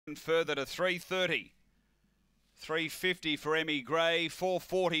Further to 330. 350 for Emmy Gray,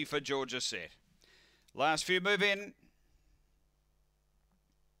 440 for Georgia Set. Last few move in.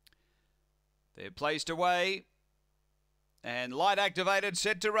 They're placed away. And light activated,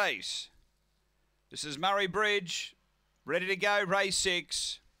 set to race. This is Murray-Bridge, ready to go, race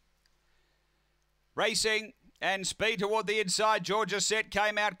 6. Racing. And speed toward the inside. Georgia Set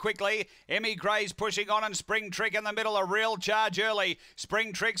came out quickly. Emmy Gray's pushing on, and Spring Trick in the middle. A real charge early.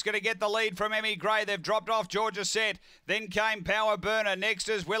 Spring Trick's going to get the lead from Emmy Gray. They've dropped off Georgia Set. Then came Power Burner. Next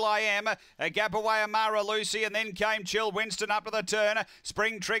is Will I Am. A gap away Amara Lucy. And then came Chill Winston up to the turn.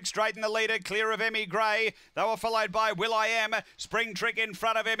 Spring Trick straight in the leader, clear of Emmy Gray. They were followed by Will I Am. Spring Trick in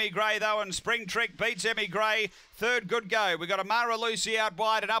front of Emmy Gray though, and Spring Trick beats Emmy Gray. Third good go. We got Amara Lucy out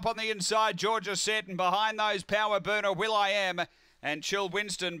wide, and up on the inside Georgia Set, and behind those Power Burner, Will I Am, and Chill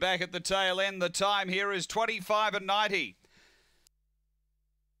Winston back at the tail end. The time here is 25:90.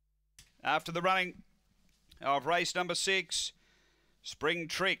 After the running of race number 6, Spring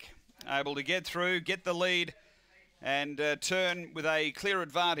Trick able to get through, get the lead, and turn with a clear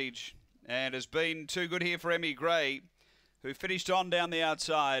advantage, and has been too good here for Emmy Gray, who finished on down the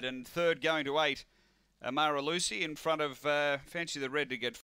outside, and third going to 8. Amara Lucy in front of Fancy the Red to get